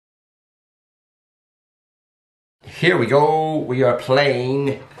here we go. We are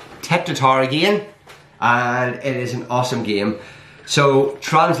playing Tetratar again, and it is an awesome game. So,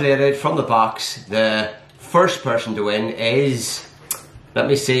 translated from the box, the first person to win is, let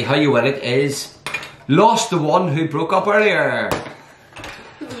me see, how you win it is, lost the one who broke up earlier.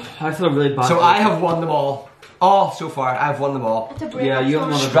 I feel really bad. So I have won them all. Oh, so far, I've won them all. Yeah, you have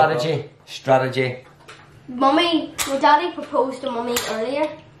won. Strategy. Mummy, my daddy proposed to Mummy earlier.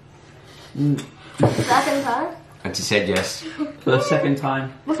 Second time. And she said yes. For the second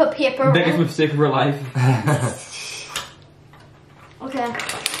time. With a paper. Biggest mistake of her life. Okay.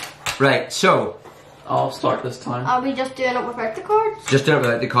 Right, so. I'll start this time. Are we just doing it without the cards? Just do it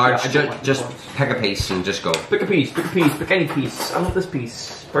without the cards. Yeah, just pick a piece and just go. Pick a piece, pick any piece. I want this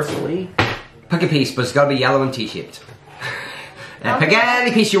piece, personally. Pick a piece, but it's got to be yellow and T-shaped. Pick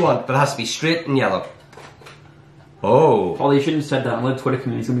any piece you want, but it has to be straight and yellow. Oh. Ollie, you shouldn't have said that. I'm going to Twitter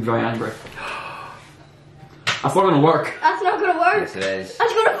community's going to be very angry. That's not going to work. That's not going to work. Yes, it is.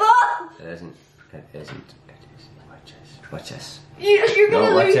 That's going to fall. It isn't. It isn't. It is. Watch this. Watch this. You're going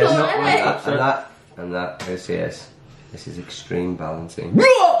to watch lose this. on And it. that, and that, and that. Yes. This is extreme balancing.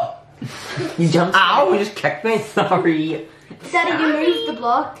 You jumped. Ow! You just kicked me. Sorry. Daddy, you moved the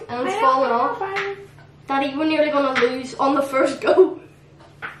block and it's falling off. Daddy, we're nearly going to lose on the first go.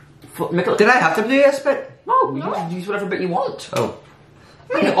 Did I have to do this bit? No, you can use whatever bit you want. Oh.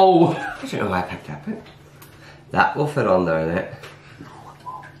 Oh. I don't know why I picked that bit. That will fit on there, then. No, it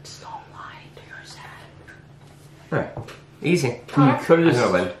won't. Don't lie to yourself. Right. Easy. You could I'm gonna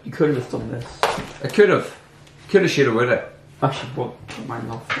have win. You could have just done this. I could have. Could have, should have, would have. Actually, well, mine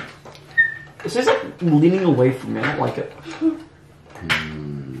off. This is like leaning away from me. I don't like it.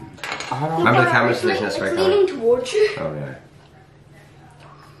 I don't Remember the camera's position is It's right leaning now. towards you. Oh, yeah.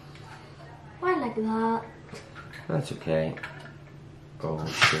 Why like that? That's okay. Oh,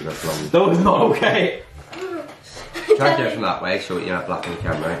 sugar plum. No, it's not okay. Try to do it from that way so you're not blocking the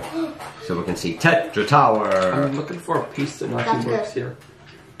camera. So we can see Tetra Tower. I'm looking for a piece that actually works here.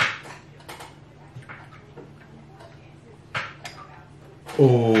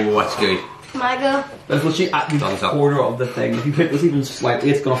 Oh, that's good. My go. That's literally at the Thumbs up. corner of the thing. If you hit this even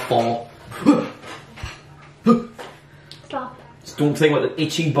slightly, it's gonna fall. Stop. Just don't think about the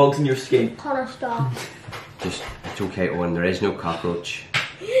itchy bugs in your skin. Connor, stop. Just, it's okay, Owen. There is no cockroach.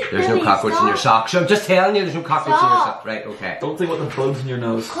 There's no Daddy, cockroach in your stop. sock. So I'm just telling you, there's no cockroach in your Stop. sock. Right, okay. Don't think about the bugs in your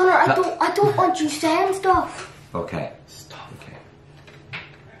nose. Connor, I don't want you saying stuff. Okay. Stop. Okay.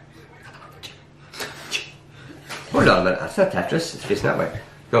 Hold on a minute. That's not Tetris. It's facing that way.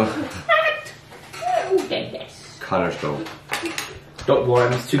 Go. Connor's go. Don't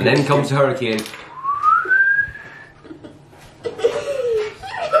worry, I'm too. And then comes the hurricane.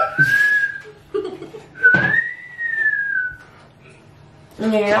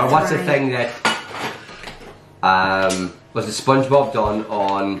 Yeah, Or what's the thing that was it SpongeBob done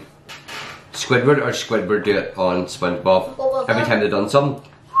on Squidward, or Squidward do it on SpongeBob? What was Every that? time they done something.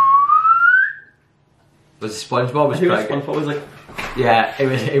 Was it SpongeBob was I think pranking? SpongeBob was like, Yeah,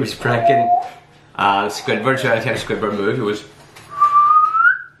 it was pranking Squidward, so every time Squidward moved it was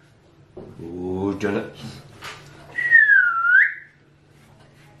ooh, doing it.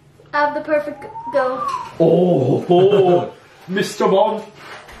 I have the perfect go. oh, Mr. Bond.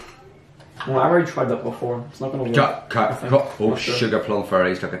 Well, I already tried that before. It's not gonna work. Oh, Not sure. sugar plum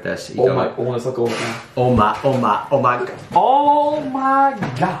furries, look at this. He Oh done my! it. Oh, let's not go with that. Oh my god. Oh my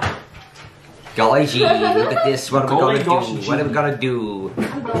god! Golly gee, look at this. What are we Golly gonna gosh do? gee. What are we gonna do?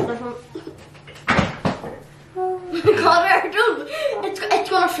 I'm going different. Connor, don't. It's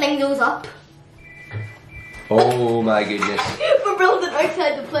gonna fling those up. Oh my goodness. We're building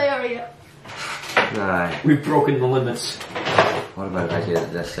outside the play area. Nah. We've broken the limits. What about if I do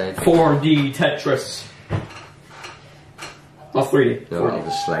it this side? 4D Tetris. Not 3D. No, 4D. I'll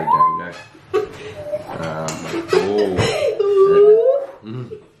just slide down now. Oh.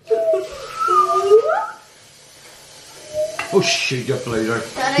 Oh shoot, you blew there.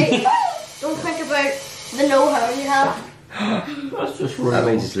 Daddy, don't think about the know-how you have. That's just That real.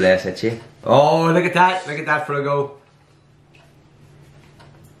 means it's less itchy. Oh, look at that. Look at that for a go.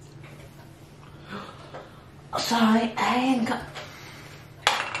 Sorry, I ain't got.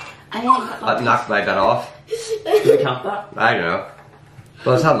 That knocked my bit off. Do we count that? I don't know.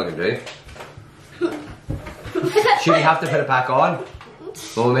 Well, it's something we can do. Should we have to put it back on?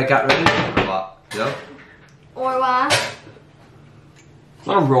 Will we make that ready? Or what? No? Or what? It's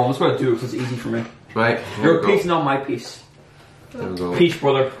not wrong. That's what I do because it's easy for me. Right. Your Here we piece, go. not my piece. There we go. Peach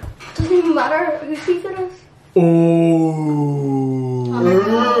brother. Doesn't even matter whose piece it is. Oh.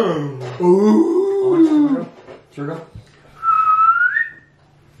 Oh, Sugar.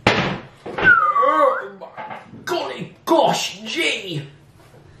 Oh my golly Gosh, gee!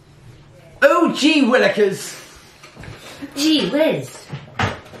 Oh, gee willikers. Gee whiz.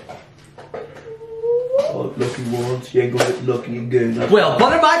 Oh, lucky once, you ain't gonna get lucky again. Well,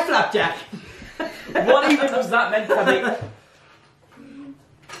 butter my flapjack. What even was that meant to be?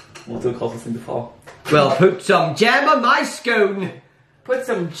 What's the closest thing to fall? Well, put some jam on my scone. Put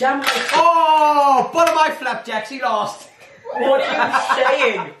some jam on it. Oh, butter my flapjacks, he lost. What are you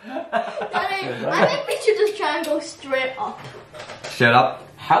saying? Daddy, I think we should just try and go straight up. Shut up.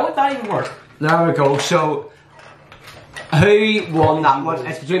 How would that even work? There we go. So, who won that one?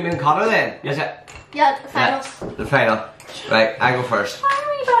 It's between me and Connor then, is it? Yeah, the finals. The final. Right, I go first.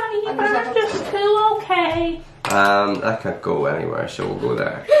 Everybody, just too okay. That can't go anywhere, so we'll go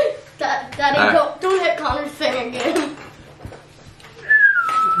there. Daddy, don't hit Connor's thing again.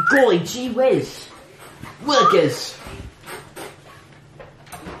 Golly, gee whiz. Wilkers.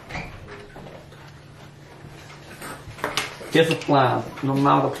 Here's a plan. No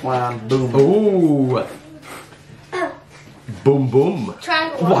matter the plan. Boom. Ooh. Boom, boom.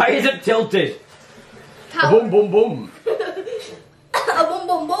 Triangle. Why is it tilted? Boom, boom, boom. Boom,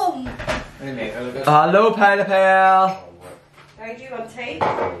 boom, boom. Hello, pineapple. Are you on tape?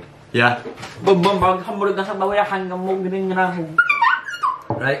 Yeah. Boom, boom, boom. Come on, come on, hang on.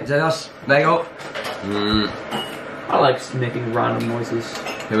 Right, Zenos. There you go. I like making random noises.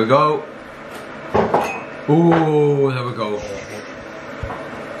 Here we go. Ooh, there we go.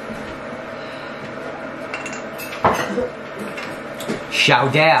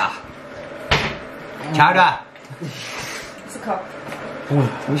 Chowder. Chowder. It's a cup.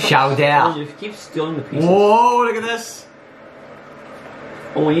 Chowder. You keep stealing the pieces. Whoa, look at this.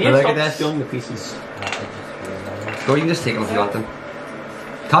 Oh, you need to Look stop at this. stealing the pieces. Go, you can just take them if you want them.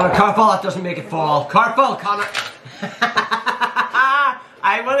 Connor, careful, that doesn't make it fall. Careful, Connor.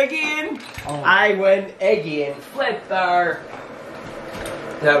 I win again. Oh. I win again. Flipper.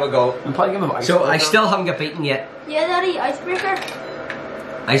 There we go. I'm playing him of ice. So I still haven't got beaten yet. Yeah, Daddy, icebreaker.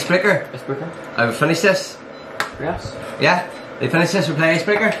 Icebreaker. Icebreaker? I've finished this. Yes. Yeah? They finished this, we play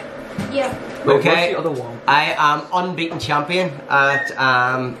Icebreaker? Yeah. Wait, Okay. what's the other one? I am unbeaten champion at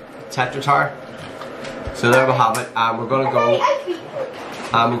Tetratar. So there we have it. We're gonna Daddy, go I beat you.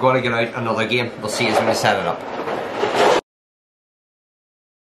 and we're gonna get out another game. We'll see as we set it up.